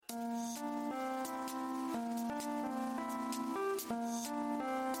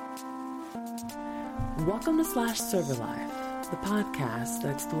Welcome to Slash Server Life, the podcast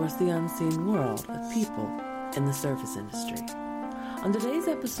that explores the unseen world of people in the service industry. On today's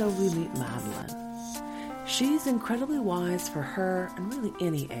episode, we meet Madeline. She's incredibly wise for her and really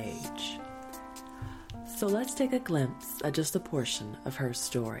any age. So let's take a glimpse at just a portion of her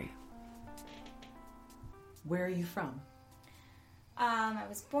story. Where are you from? I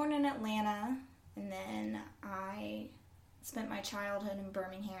was born in Atlanta, and then I spent my childhood in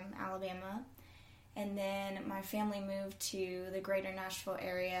Birmingham, Alabama. And then my family moved to the greater Nashville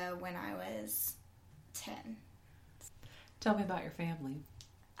area when I was 10. Tell me about your family.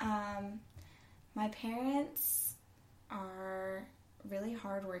 My parents are really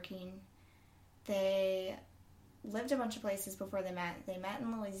hardworking. They lived a bunch of places before they met. They met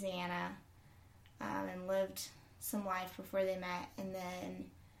in Louisiana and lived some life before they met. And then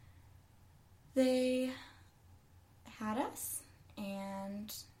they had us,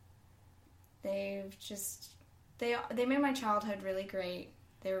 and they've just they made my childhood really great.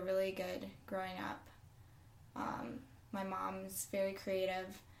 They were really good growing up. My mom's very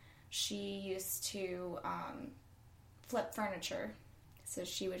creative. She used to flip furniture. So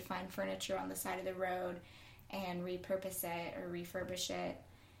she would find furniture on the side of the road and repurpose it or refurbish it.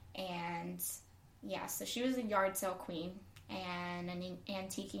 And yeah, so she was a yard sale queen and an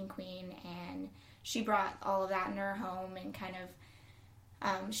antiquing queen, and she brought all of that in her home and kind of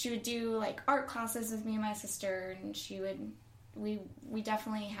she would do like art classes with me and my sister, and we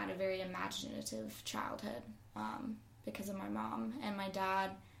definitely had a very imaginative childhood because of my mom. And my dad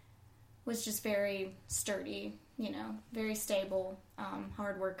was just very sturdy, very stable,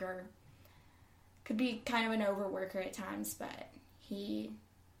 hard worker. Could be kind of an overworker at times, but he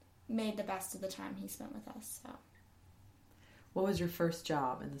made the best of the time he spent with us. So, what was your first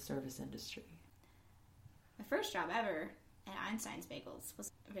job in the service industry? My first job ever at Einstein's Bagels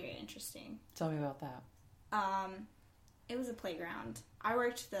was very interesting. Tell me about that. It was a playground. I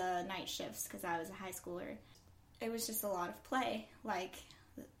worked the night shifts because I was a high schooler. It was just a lot of play. Like,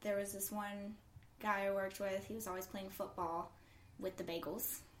 there was this one guy I worked with. He was always playing football with the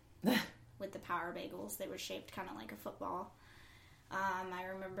bagels, with the Power Bagels. They were shaped kind of like a football. I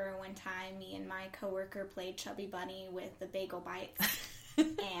remember one time me and my coworker played Chubby Bunny with the Bagel Bites.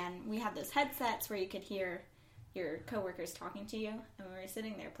 And we had those headsets where you could hear your coworkers talking to you. And we were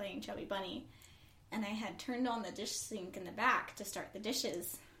sitting there playing Chubby Bunny. And I had turned on the dish sink in the back to start the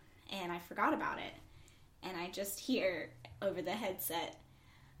dishes. And I forgot about it. And I just hear over the headset,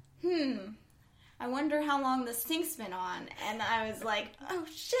 I wonder how long the sink's been on. And I was like, oh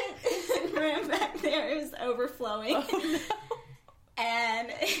shit. And ran back there. It was overflowing. Oh, no.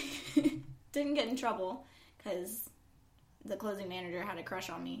 And didn't get in trouble because the closing manager had a crush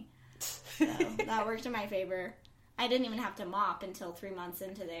on me. So that worked in my favor. I didn't even have to mop until 3 months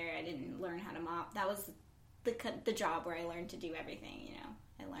into there. I didn't learn how to mop. That was the job where I learned to do everything,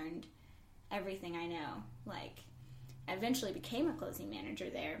 I learned everything I know. Like, I eventually became a closing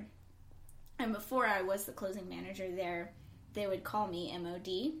manager there. And before I was the closing manager there, they would call me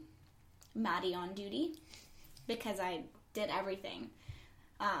MOD, Maddie on duty, because I did everything.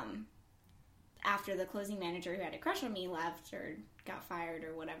 After the closing manager who had a crush on me left or got fired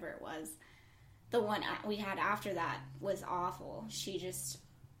or whatever it was, the one we had after that was awful. She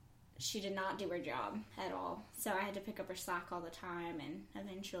did not do her job at all. So I had to pick up her slack all the time, and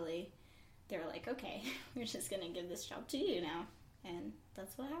eventually they were like, okay, we're just going to give this job to you now. And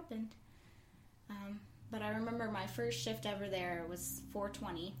that's what happened. But I remember my first shift ever there was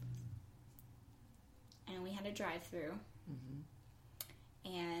 4:20, and we had a drive-through.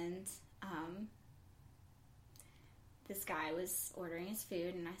 Mm-hmm. And this guy was ordering his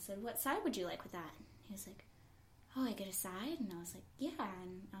food, and I said, what side would you like with that? He was like, oh, I get a side? And I was like, yeah.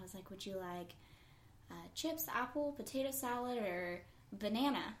 And I was like, would you like chips, apple, potato salad, or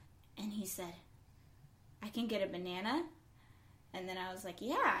banana? And he said, I can get a banana. And then I was like,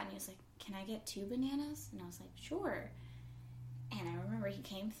 yeah. And he was like, can I get 2 bananas? And I was like, sure. And I remember he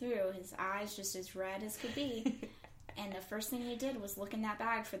came through, his eyes just as red as could be. And the first thing he did was look in that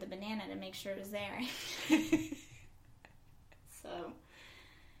bag for the banana to make sure it was there. So,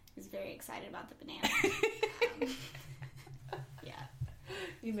 he was very excited about the banana. Yeah.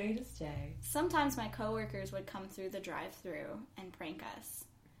 You made his day. Sometimes my coworkers would come through the drive-thru and prank us.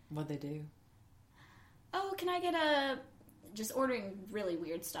 What'd they do? Oh, can I get just ordering really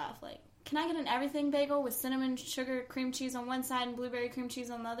weird stuff, like, can I get an everything bagel with cinnamon sugar cream cheese on one side and blueberry cream cheese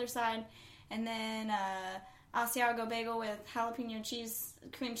on the other side, and then Asiago bagel with jalapeno cheese,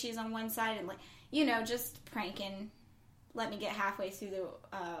 cream cheese on one side, and just pranking. Let me get halfway through the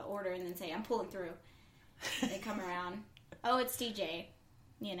order and then say, I'm pulling through. They come around. Oh, it's DJ.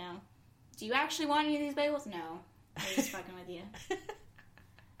 do you actually want any of these bagels? No. I was just fucking with you.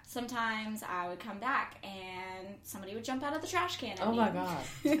 Sometimes I would come back and somebody would jump out of the trash can at me. My God.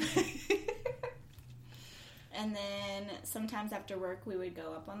 And then sometimes after work, we would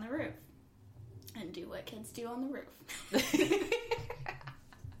go up on the roof and do what kids do on the roof.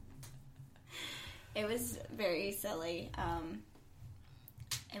 It was very silly.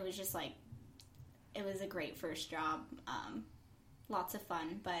 It was just like, it was a great first job. Lots of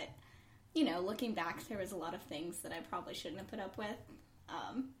fun. But, you know, looking back, there was a lot of things that I probably shouldn't have put up with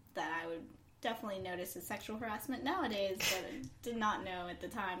that I would definitely notice as sexual harassment nowadays, but I did not know at the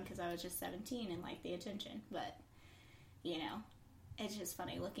time because I was just 17 and liked the attention. But, you know, it's just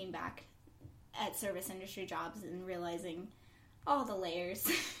funny looking back at service industry jobs and realizing all the layers,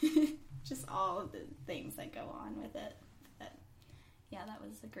 just all the things that go on with it. But, yeah, that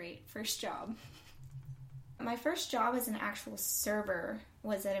was a great first job. My first job as an actual server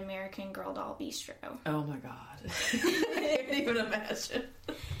was at American Girl Doll Bistro. Oh my God. I can't even imagine.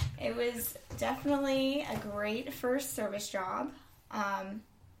 It was definitely a great first service job.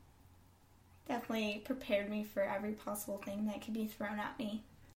 Definitely prepared me for every possible thing that could be thrown at me.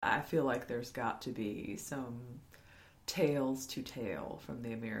 I feel like there's got to be some tales to tell from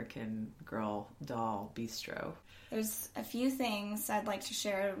the American Girl Doll Bistro. There's a few things I'd like to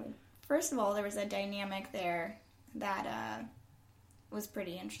share. First of all, there was a dynamic there that was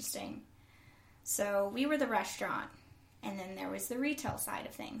pretty interesting. So we were the restaurant, and then there was the retail side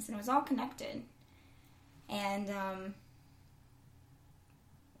of things, and it was all connected. And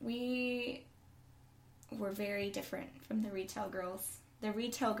we were very different from the retail girls. The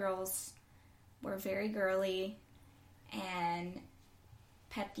retail girls were very girly and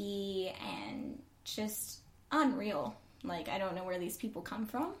peppy and just unreal. Like, I don't know where these people come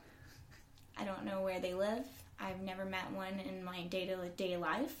from. I don't know where they live. I've never met one in my day-to-day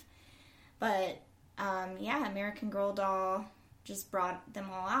life. But, yeah, American Girl Doll just brought them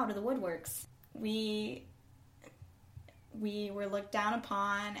all out of the woodworks. We were looked down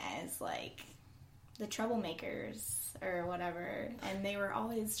upon as, like, the troublemakers or whatever. And they were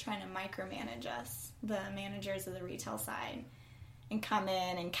always trying to micromanage us, the managers of the retail side, and come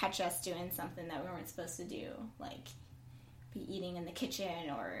in and catch us doing something that we weren't supposed to do. Like, be eating in the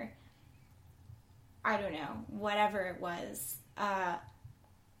kitchen or, I don't know, whatever it was.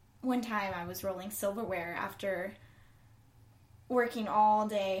 One time I was rolling silverware after working all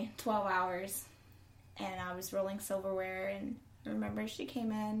day, 12 hours, and I was rolling silverware, and I remember she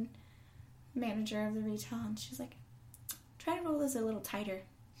came in, manager of the retail, and she was like, try to roll this a little tighter.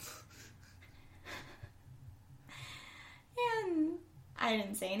 And I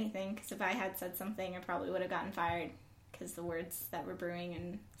didn't say anything, because if I had said something, I probably would have gotten fired, because the words that were brewing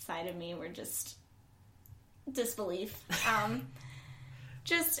inside of me were just disbelief.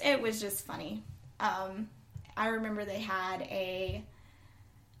 It was just funny. I remember they had a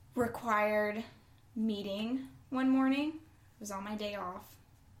required meeting one morning. It was on my day off,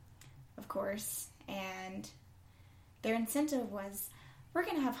 of course, and their incentive was, we're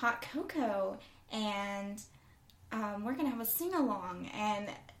going to have hot cocoa, and we're going to have a sing-along, and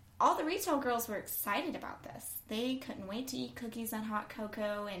all the retail girls were excited about this. They couldn't wait to eat cookies and hot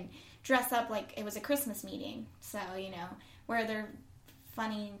cocoa and dress up like it was a Christmas meeting. So, you know, wear their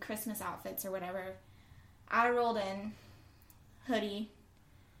funny Christmas outfits or whatever. I rolled in, hoodie,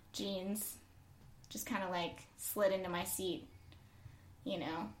 jeans, just kind of like slid into my seat, you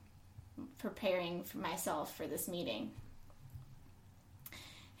know, preparing for myself for this meeting.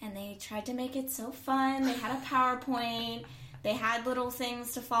 And they tried to make it so fun. They had a PowerPoint. They had little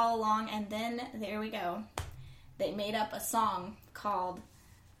things to follow along. And then, there we go. They made up a song called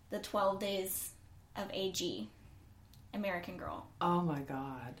The 12 Days of AG, American Girl. Oh my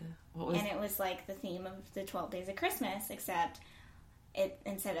God. And it was like the theme of the 12 Days of Christmas, except it,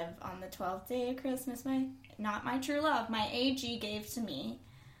 instead of on the 12th day of Christmas, not my true love, my AG gave to me.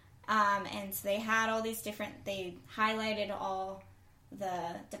 And so they had all these different, they highlighted all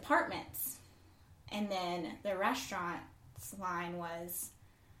the departments. And then the restaurant's line was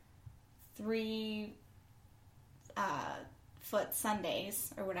 3 foot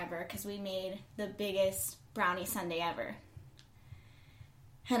sundaes or whatever, because we made the biggest brownie sundae ever.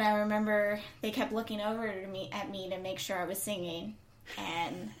 And I remember they kept looking over at me to make sure I was singing,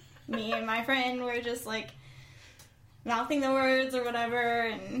 and me and my friend were just like mouthing the words or whatever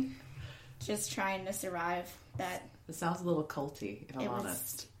and just trying to survive that. It sounds a little culty, if I'm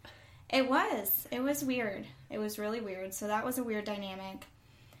honest. It was weird. It was really weird. So that was a weird dynamic.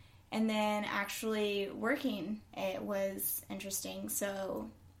 And then actually working, it was interesting. So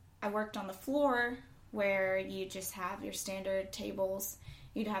I worked on the floor where you just have your standard tables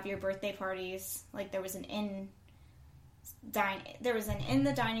You'd have your birthday parties. Like, there was an in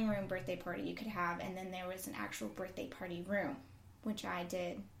the dining room birthday party you could have, and then there was an actual birthday party room, which I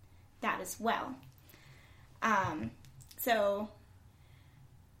did that as well. So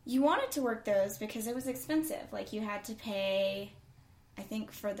you wanted to work those because it was expensive. Like, you had to pay, I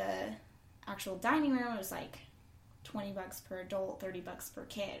think for the actual dining room, it was like $20 per adult, $30 per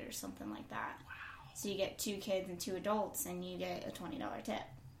kid, or something like that. Wow. So you get 2 kids and 2 adults, and you get a $20 tip.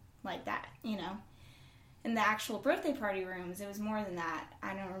 Like that, you know. In the actual birthday party rooms, it was more than that.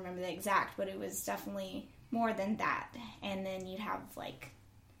 I don't remember the exact, but it was definitely more than that. And then you'd have, like,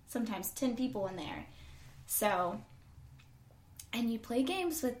 sometimes 10 people in there. So, and you play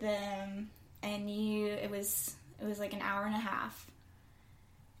games with them, and it was like an hour and a half.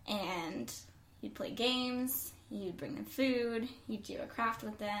 And you'd play games, you'd bring them food, you'd do a craft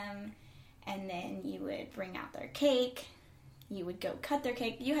with them, and then you would bring out their cake. You would go cut their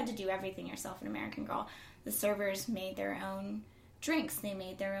cake. You had to do everything yourself in American Girl. The servers made their own drinks. They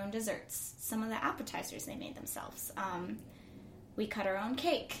made their own desserts. Some of the appetizers they made themselves. We cut our own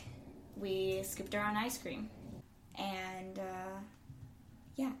cake. We scooped our own ice cream. And,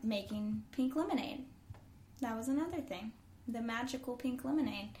 making pink lemonade. That was another thing. The magical pink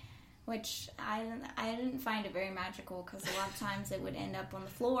lemonade, which I didn't find it very magical because a lot of times it would end up on the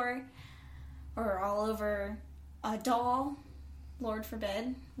floor or all over a doll. Lord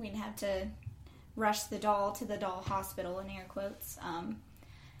forbid. We'd have to rush the doll to the doll hospital, in air quotes.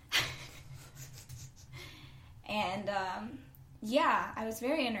 I was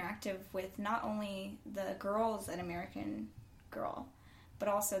very interactive with not only the girls at American Girl, but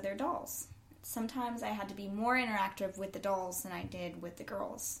also their dolls. Sometimes I had to be more interactive with the dolls than I did with the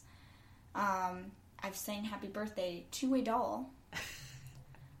girls. I've sang happy birthday to a doll.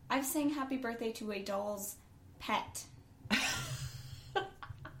 I've sang happy birthday to a doll's pet.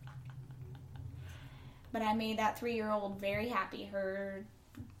 But I made that 3-year-old very happy.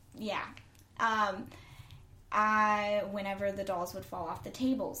 Whenever the dolls would fall off the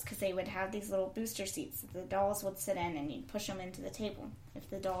tables, because they would have these little booster seats that the dolls would sit in, and you'd push them into the table. If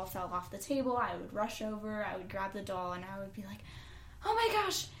the doll fell off the table, I would rush over, I would grab the doll, and I would be like, oh my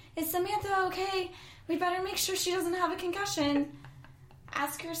gosh, is Samantha okay? We'd better make sure she doesn't have a concussion.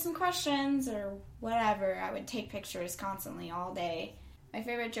 Ask her some questions, or whatever. I would take pictures constantly all day. My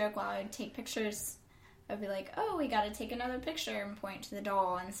favorite joke while I would take pictures, I'd be like, oh, we gotta take another picture, and point to the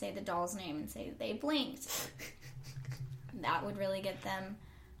doll and say the doll's name and say they blinked. That would really get them.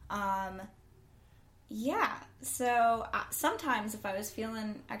 So sometimes if I was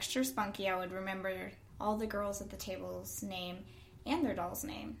feeling extra spunky, I would remember all the girls at the table's name and their doll's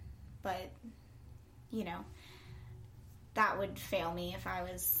name. But, you know, that would fail me if I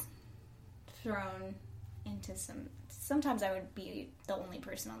was thrown into sometimes I would be the only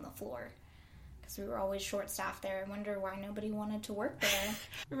person on the floor. We were always short-staffed there. I wonder why nobody wanted to work there. I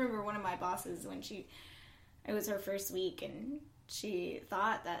remember one of my bosses, it was her first week, and she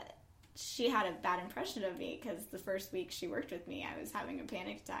thought that she had a bad impression of me because the first week she worked with me, I was having a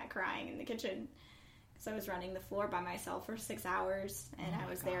panic attack crying in the kitchen because I was running the floor by myself for 6 hours, and I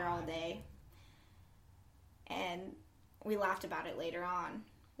was there all day. And we laughed about it later on,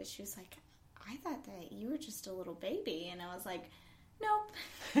 but she was like, I thought that you were just a little baby, and I was like, nope.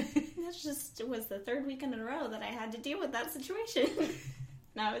 It was the 3rd weekend in a row that I had to deal with that situation.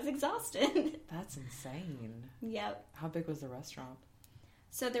 And I was exhausted. That's insane. Yep. How big was the restaurant?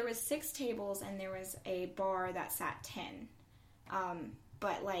 So there was 6 tables and there was a bar that sat 10.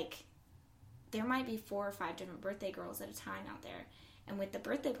 But like, there might be 4 or 5 different birthday girls at a time out there. And with the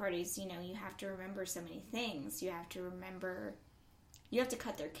birthday parties, you know, you have to remember so many things. You have to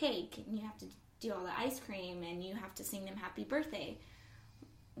cut their cake, and you have to do all the ice cream, and you have to sing them happy birthday.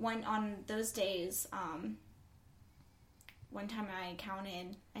 On those days, one time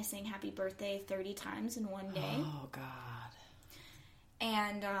I sang happy birthday 30 times in one day. Oh, God.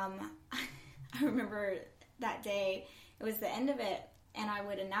 And I remember that day, it was the end of it, and I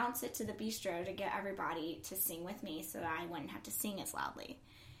would announce it to the bistro to get everybody to sing with me so that I wouldn't have to sing as loudly.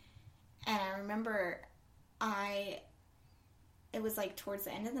 And I remember it was like towards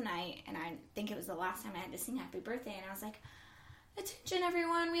the end of the night, and I think it was the last time I had to sing happy birthday, and I was like, attention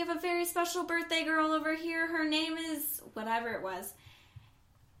everyone, we have a very special birthday girl over here. Her name is whatever it was.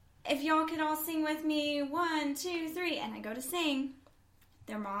 If y'all could all sing with me, 1, 2, 3, and I go to sing.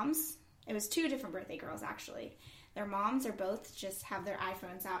 Their moms, it was 2 different birthday girls actually. Their moms are both just have their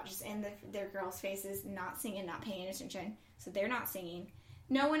iPhones out, just in their girls' faces, not singing, not paying attention. So they're not singing.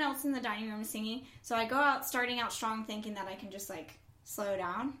 No one else in the dining room is singing. So I go out, starting out strong, thinking that I can just, like, slow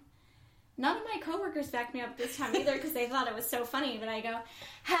down. None of my coworkers backed me up this time either because they thought it was so funny. But I go,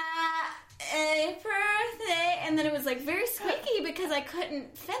 happy birthday. And then it was like very squeaky because I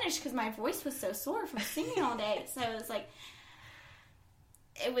couldn't finish because my voice was so sore from singing all day. So it was like,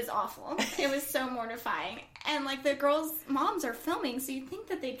 it was awful. It was so mortifying. And like the girls' moms are filming, so you'd think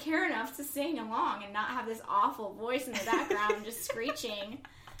that they'd care enough to sing along and not have this awful voice in the background just screeching.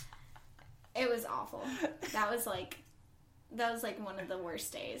 It was awful. That was like one of the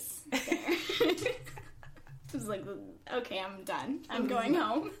worst days there. It was like, okay, I'm done. I'm going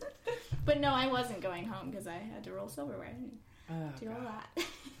home. But no, I wasn't going home because I had to roll silverware and do all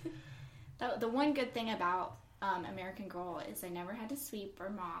that. The one good thing about American Girl is I never had to sweep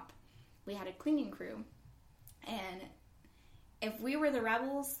or mop. We had a cleaning crew. And if we were the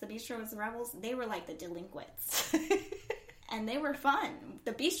rebels, the bistro was the rebels, they were like the delinquents. And they were fun.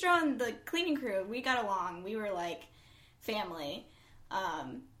 The bistro and the cleaning crew, we got along. We were like family. I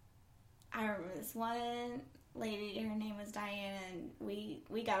remember this one lady, her name was Diane, and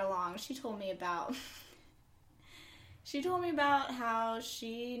we got along. She told me about how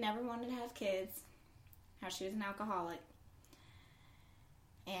she never wanted to have kids, how she was an alcoholic,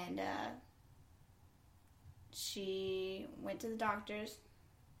 and she went to the doctors,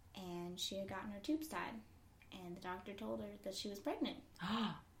 and she had gotten her tubes tied, and the doctor told her that she was pregnant.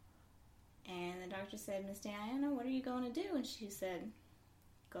 And the doctor said, Miss Diana, what are you going to do? And she said,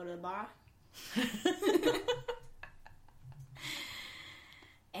 go to the bar.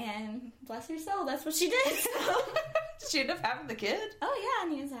 And bless her soul, that's what she did. So. Did she end up having the kid? Oh, yeah,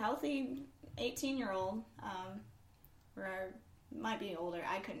 and he was a healthy 18-year-old. Or might be older,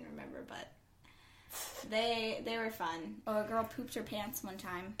 I couldn't remember, but they were fun. Oh, a girl pooped her pants one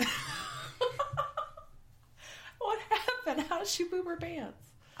time. What happened? How did she poop her pants?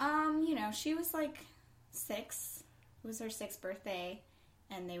 She was like 6. It was her 6th birthday,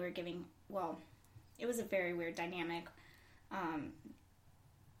 and they were giving, well, it was a very weird dynamic.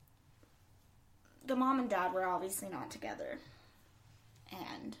 The mom and dad were obviously not together,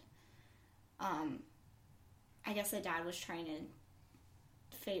 and I guess the dad was trying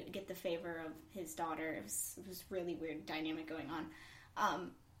to get the favor of his daughter. It was really weird dynamic going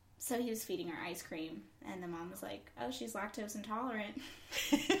on. So he was feeding her ice cream, and the mom was like, oh, she's lactose intolerant.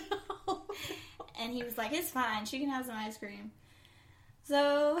 And he was like, it's fine, she can have some ice cream.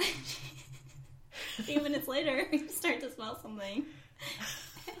 So, a few minutes later, you start to smell something.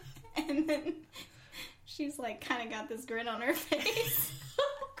 And then she's like, kind of got this grin on her face.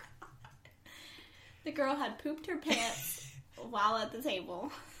 Oh, God. The girl had pooped her pants while at the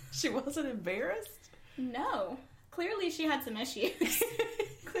table. She wasn't embarrassed? No. Clearly she had some issues.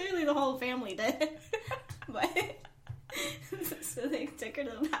 Clearly the whole family did. But so they took her to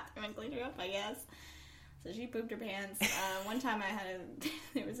the bathroom and cleaned her up, I guess. So she pooped her pants. One time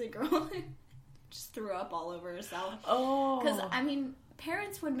there was a girl who just threw up all over herself. Oh. Because,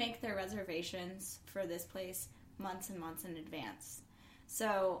 parents would make their reservations for this place months and months in advance.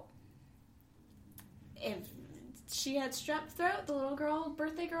 So if she had strep throat, the little girl,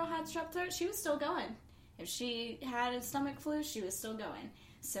 birthday girl had strep throat, she was still going. If she had a stomach flu, she was still going.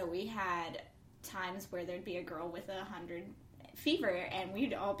 So we had times where there'd be a girl with 100 fever, and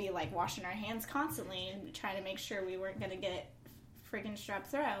we'd all be like washing our hands constantly and trying to make sure we weren't going to get friggin' strep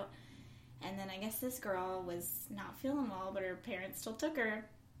throat. And then I guess this girl was not feeling well, but her parents still took her.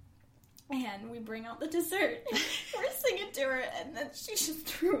 And we bring out the dessert. We're singing to her, and then she just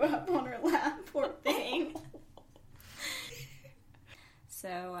threw up on her lap, poor thing.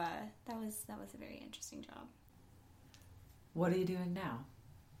 So that was a very interesting job. What are you doing now?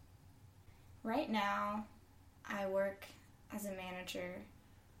 Right now, I work as a manager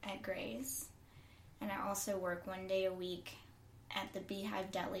at Gray's, and I also work 1 day a week at the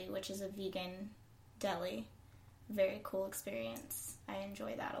Beehive Deli, which is a vegan deli. Very cool experience. I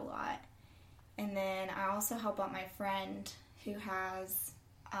enjoy that a lot. And then I also help out my friend who has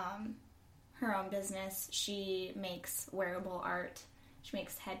her own business. She makes wearable art. She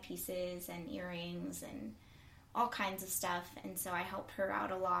makes headpieces and earrings and all kinds of stuff. And so I help her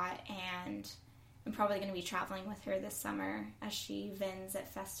out a lot. And I'm probably going to be traveling with her this summer as she vends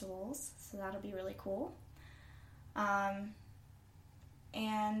at festivals. So that'll be really cool.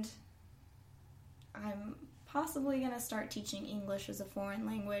 And I'm possibly going to start teaching English as a foreign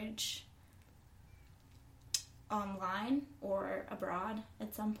language online or abroad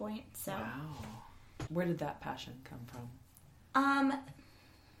at some point. So, wow. Where did that passion come from?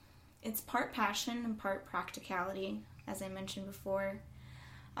 It's part passion and part practicality, as I mentioned before.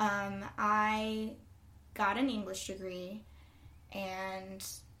 I got an English degree and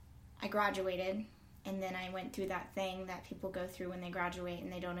I graduated, And then I went through that thing that people go through when they graduate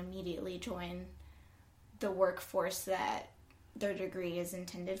and they don't immediately join the workforce that their degree is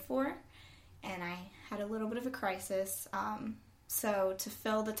intended for. And I had a little bit of a crisis. So to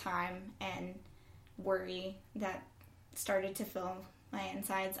fill the time and worry that started to fill my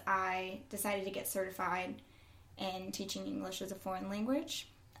insides, I decided to get certified in teaching English as a foreign language.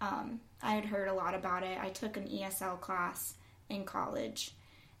 I had heard a lot about it. I took an ESL class in college,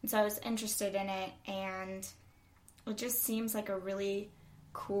 and so I was interested in it, and it just seems like a really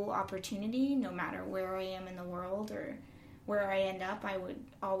cool opportunity. No matter where I am in the world or where I end up, I would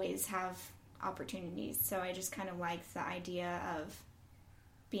always have opportunities. So I just kind of liked the idea of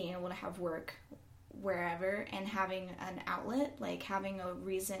being able to have work wherever and having an outlet, like having a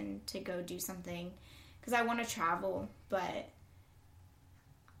reason to go do something, because I want to travel, but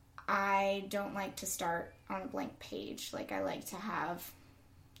I don't like to start on a blank page. Like, I like to have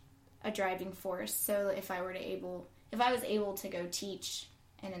a driving force. So if I was able to go teach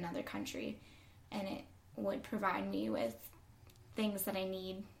in another country and it would provide me with things that I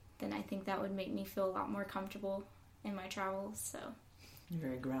need, then I think that would make me feel a lot more comfortable in my travels. So you're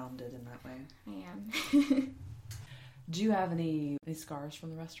very grounded in that way. I am. Do you have any scars from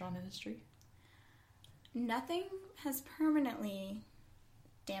the restaurant industry? Nothing has permanently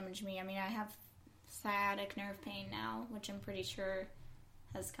damaged me. I mean, I have sciatic nerve pain now, which I'm pretty sure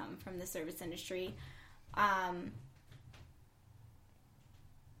has come from the service industry. But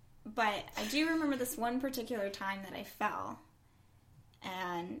I do remember this one particular time that I fell,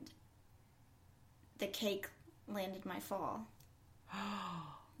 and the cake landed my fall.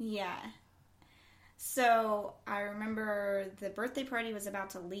 Yeah. So I remember the birthday party was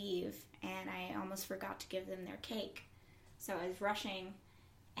about to leave, and I almost forgot to give them their cake. So I was rushing,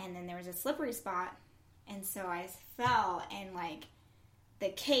 and then there was a slippery spot, and so I fell, and, like, the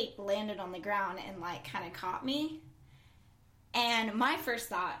cake landed on the ground and, like, kind of caught me. And my first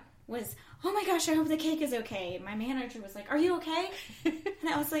thought was, oh my gosh, I hope the cake is okay. My manager was like, are you okay? And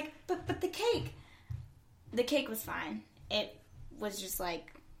I was like, but the cake. The cake was fine. It was just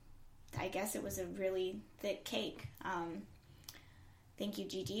like, I guess it was a really thick cake. Thank you,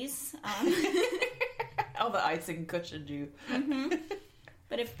 Gigi's. All the icing cushioned you. Mm-hmm.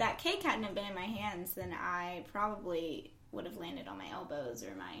 But if that cake hadn't have been in my hands, then I probably would have landed on my elbows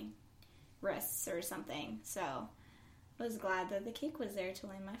or my wrists or something. So I was glad that the cake was there to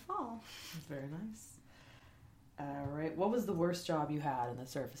land my fall. Very nice. All right. What was the worst job you had in the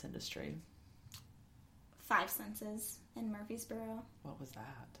service industry? 5 Senses in Murfreesboro. What was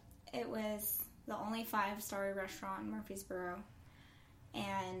that? It was the only 5-star restaurant in Murfreesboro.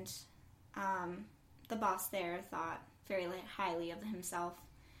 And the boss there thought very highly of himself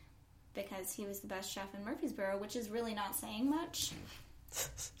because he was the best chef in Murfreesboro, which is really not saying much.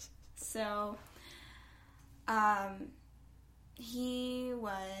 So, he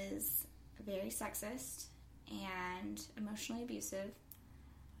was very sexist and emotionally abusive.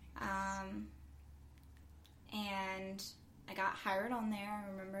 And I got hired on there,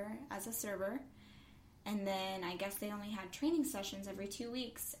 I remember, as a server. And then I guess they only had training sessions every 2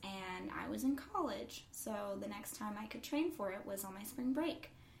 weeks, and I was in college. So the next time I could train for it was on my spring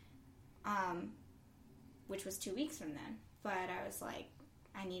break, which was 2 weeks from then. But I was like,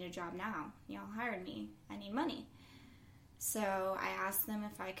 I need a job now. Y'all hired me. I need money. So I asked them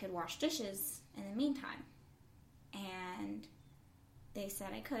if I could wash dishes in the meantime. And they said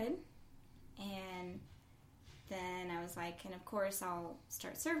I could. And then I was like, and of course I'll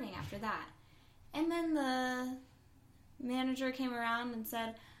start serving after that. And then the manager came around and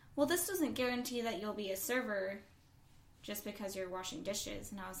said, well, this doesn't guarantee that you'll be a server just because you're washing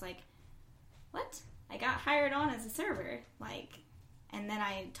dishes. And I was like, what? I got hired on as a server. Like, and then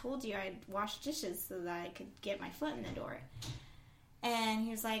I told you I'd wash dishes so that I could get my foot in the door. And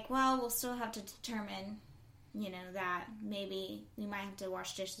he was like, well, we'll still have to determine, that maybe we might have to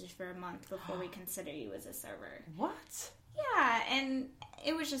wash dishes for a month before we consider you as a server. What? Yeah, and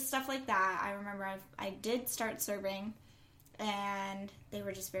it was just stuff like that. I remember I did start serving, and they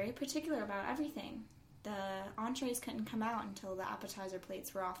were just very particular about everything. The entrees couldn't come out until the appetizer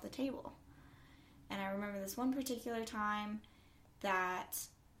plates were off the table. And I remember this one particular time that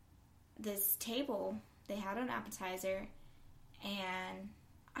this table, they had an appetizer, and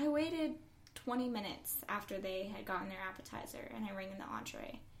I waited 20 minutes after they had gotten their appetizer, and I rang in the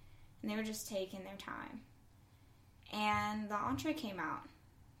entree, and they were just taking their time. And the entree came out,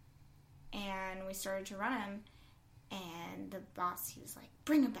 and we started to run them, and the boss, he was like,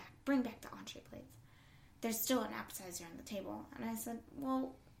 bring back the entree plates. There's still an appetizer on the table. And I said,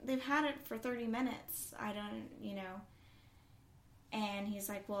 well, they've had it for 30 minutes. I don't, And he's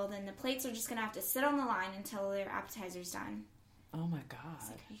like, well, then the plates are just going to have to sit on the line until their appetizer's done. Oh my God. I was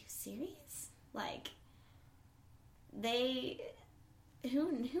like, are you serious? Like,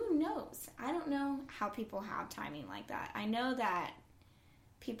 who knows? I don't know how people have timing like that. I know that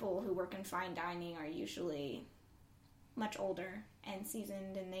people who work in fine dining are usually much older and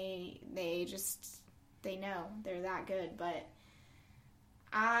seasoned, and they know they're that good, but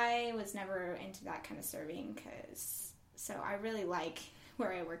I was never into that kind of serving, so I really like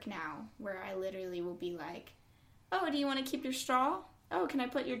where I work now, where I literally will be like, oh, do you want to keep your straw? Oh, can I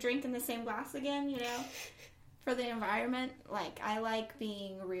put your drink in the same glass again, for the environment? Like, I like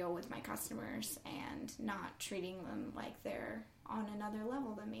being real with my customers and not treating them like they're on another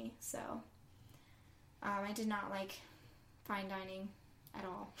level than me, so I did not like fine dining at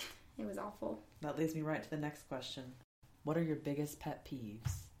all. It was awful. That leads me right to the next question. What are your biggest pet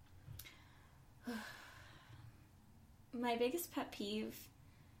peeves? My biggest pet peeve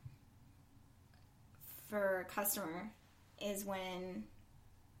for a customer is when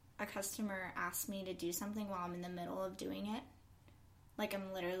a customer asks me to do something while I'm in the middle of doing it. Like,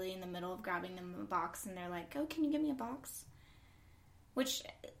 I'm literally in the middle of grabbing them a box, and they're like, oh, can you give me a box? Which,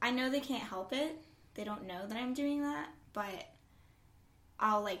 I know they can't help it. They don't know that I'm doing that, but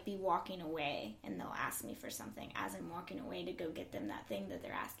I'll, be walking away, and they'll ask me for something as I'm walking away to go get them that thing that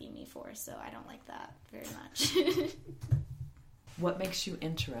they're asking me for, so I don't like that very much. What makes you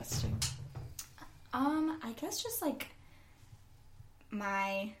interesting? I guess just,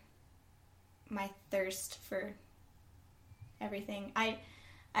 my thirst for everything. I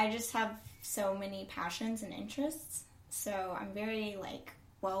just have so many passions and interests, so I'm very,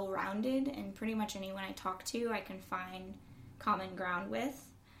 well-rounded, and pretty much anyone I talk to, I can find common ground with,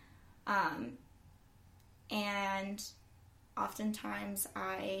 and oftentimes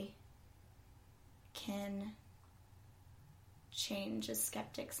I can change a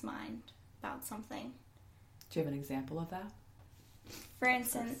skeptic's mind about something. Do you have an example of that? For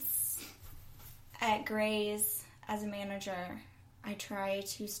instance, at Gray's, as a manager, I try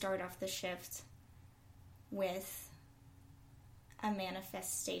to start off the shift with a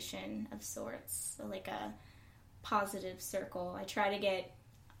manifestation of sorts, so a positive circle. I try to get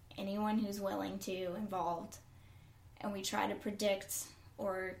anyone who's willing to involved, and we try to predict,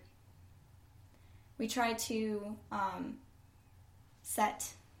 or we try to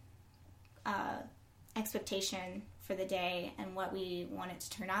set expectation for the day and what we want it to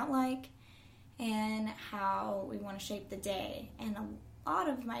turn out like and how we want to shape the day. And a lot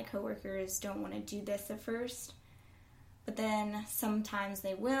of my coworkers don't want to do this at first, but then sometimes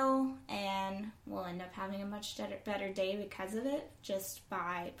they will, and we'll end up having a much better day because of it, just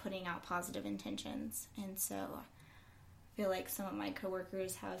by putting out positive intentions. And so I feel like some of my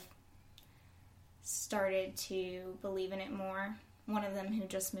coworkers have started to believe in it more. One of them who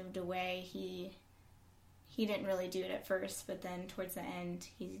just moved away, he didn't really do it at first, but then towards the end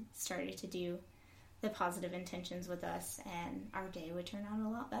he started to do the positive intentions with us, and our day would turn out a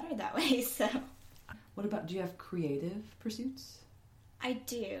lot better that way. So what about, do you have creative pursuits? I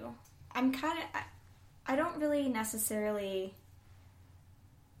do. I don't really necessarily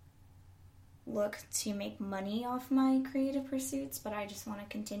look to make money off my creative pursuits, but I just want to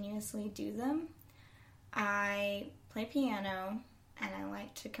continuously do them. I play piano, and I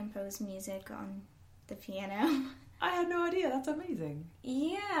like to compose music on the piano. I had no idea. That's amazing.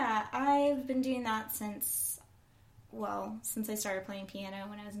 Yeah, I've been doing that since I started playing piano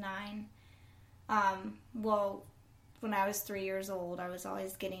when I was 9. When I was 3 years old, I was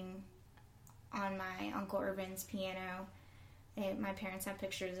always getting on my Uncle Irvin's piano. My parents have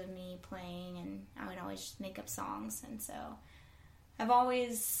pictures of me playing, and I would always just make up songs. And so I've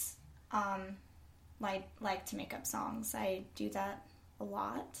always liked to make up songs. I do that a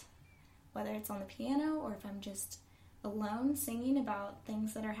lot, whether it's on the piano or if I'm just alone singing about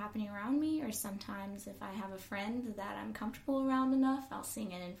things that are happening around me, or sometimes if I have a friend that I'm comfortable around enough, I'll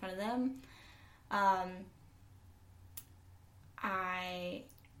sing it in front of them. I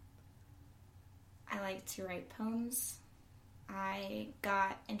like to write poems. I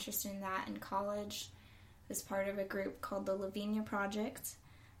got interested in that in college as part of a group called the Lavinia Project.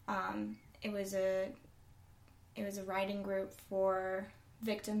 It was a writing group for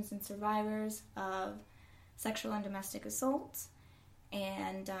victims and survivors of sexual and domestic assault,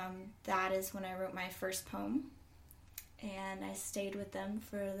 and that is when I wrote my first poem, and I stayed with them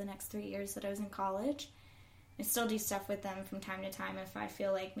for the next 3 years that I was in college. I still do stuff with them from time to time if I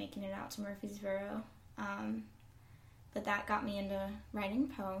feel like making it out to Murfreesboro, but that got me into writing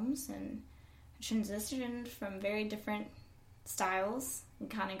poems, and I transitioned from very different styles and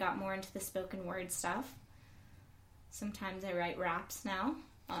kind of got more into the spoken word stuff. Sometimes I write raps now.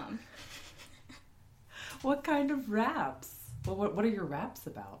 What kind of raps? Well, what are your raps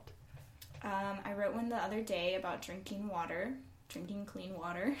about? I wrote one the other day about drinking clean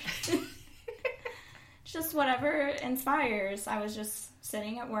water. Just whatever inspires. I was just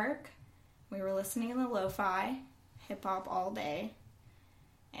sitting at work. We were listening to lo-fi, hip-hop all day,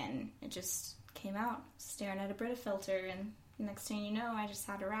 and it just came out, staring at a Brita filter, and next thing you know, I just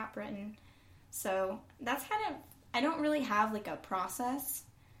had a rap written. So that's kind of, I don't really have like a process.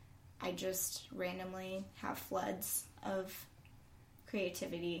 I just randomly have floods of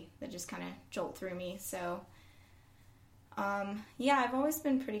creativity that just kind of jolt through me. So, yeah, I've always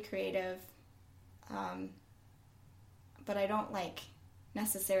been pretty creative, but I don't like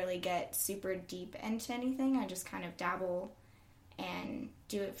necessarily get super deep into anything. I just kind of dabble and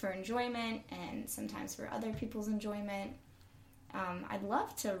do it for enjoyment and sometimes for other people's enjoyment. I'd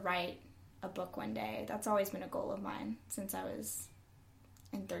love to write a book one day. That's always been a goal of mine since I was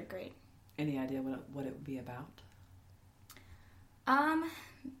in 3rd grade. Any idea what it would be about?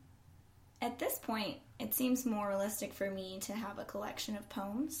 At this point, it seems more realistic for me to have a collection of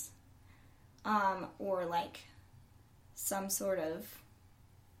poems, or like some sort of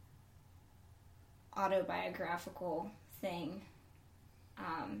autobiographical thing.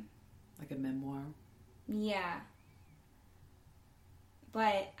 Like a memoir? Yeah.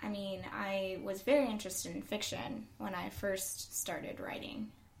 But, I mean, I was very interested in fiction when I first started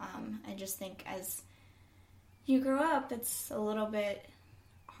writing. I just think as you grow up, it's a little bit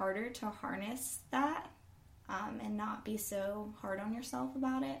harder to harness that, and not be so hard on yourself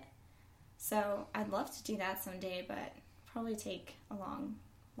about it. So I'd love to do that someday, but probably take a long,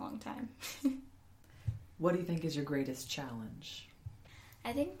 long time. What do you think is your greatest challenge?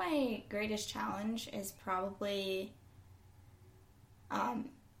 I think my greatest challenge is probably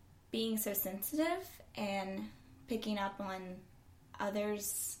being so sensitive and picking up on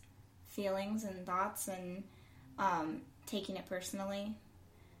others' feelings and thoughts and taking it personally.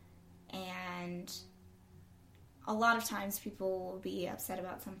 And a lot of times people will be upset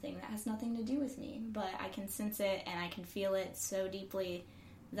about something that has nothing to do with me, but I can sense it and I can feel it so deeply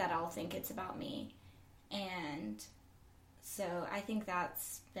that I'll think it's about me. And so I think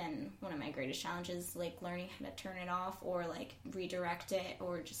that's been one of my greatest challenges, like learning how to turn it off or like redirect it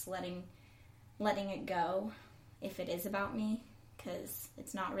or just letting it go if it is about me, because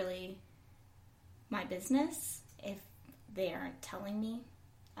it's not really my business if they aren't telling me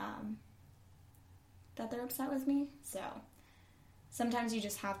that they're upset with me. So sometimes you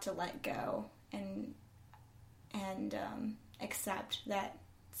just have to let go and accept that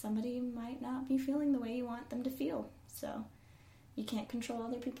somebody might not be feeling the way you want them to feel. So you can't control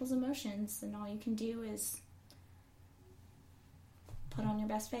other people's emotions, and all you can do is put on your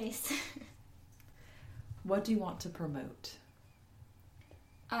best face. What do you want to promote?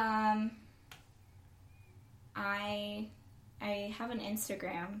 I have an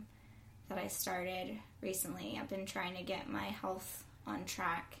Instagram that I started recently. I've been trying to get my health on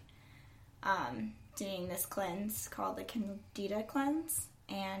track, doing this cleanse called the Candida cleanse,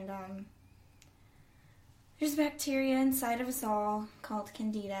 and there's bacteria inside of us all called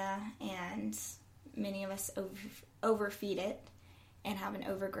Candida, and many of us overfeed it and have an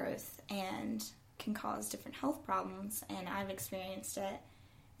overgrowth and can cause different health problems, and I've experienced it.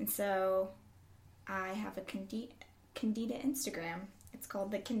 And so I have a Candida Instagram. It's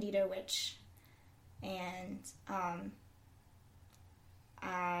called the Candida Witch, and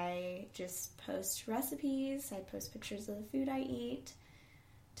I just post recipes. I post pictures of the food I eat,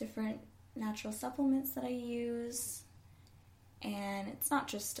 different natural supplements that I use, and it's not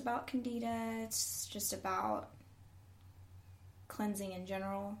just about Candida, it's just about cleansing in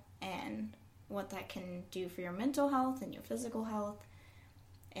general and what that can do for your mental health and your physical health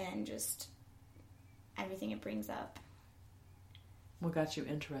and just everything it brings up. What got you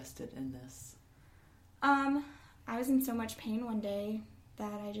interested in this? I was in so much pain one day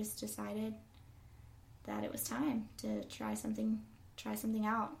that I just decided that it was time to try something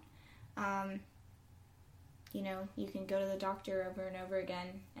out. You know, you can go to the doctor over and over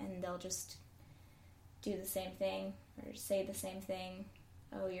again and they'll just do the same thing or say the same thing.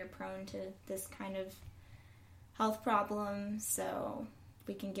 Oh, you're prone to this kind of health problem, so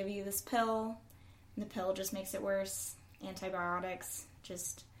we can give you this pill. And the pill just makes it worse. Antibiotics,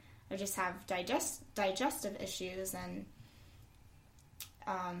 I just have digestive issues, and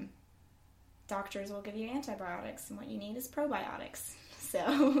doctors will give you antibiotics, and what you need is probiotics.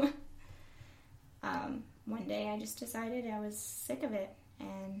 So one day I just decided I was sick of it,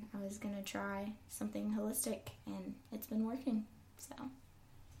 and I was going to try something holistic, and it's been working. So,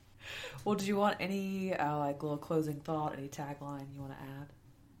 Well, did you want any like little closing thought, any tagline you want to add?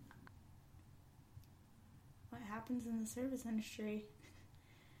 What happens in the service industry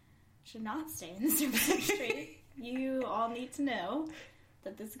should not stay in the service industry. You all need to know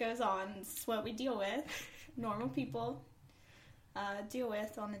that this goes on. This is what we deal with. Normal people deal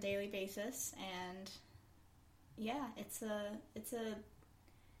with on a daily basis, and yeah, it's the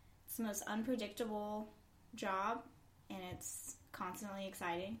most unpredictable job, and it's constantly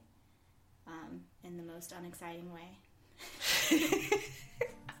exciting, in the most unexciting way.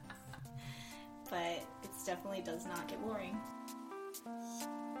 But it definitely does not get boring.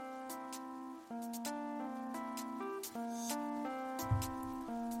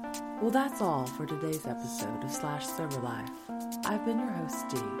 Well, that's all for today's episode of Slash Server Life. I've been your host,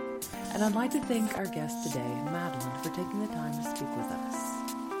 Dee, and I'd like to thank our guest today, Madeline, for taking the time to speak with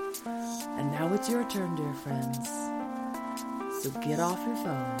us. And now it's your turn, dear friends. So get off your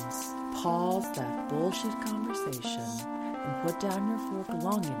phones, pause that bullshit conversation, and put down your fork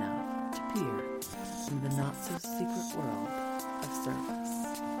long enough to peer in the not-so-secret world of service.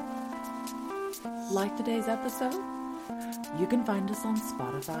 Like today's episode? You can find us on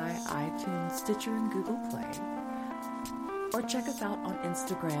Spotify, iTunes, Stitcher, and Google Play. Or check us out on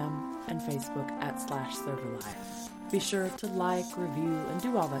Instagram and Facebook at /serverlife. Be sure to like, review, and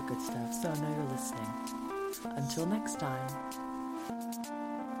do all that good stuff so I know you're listening. Until next time.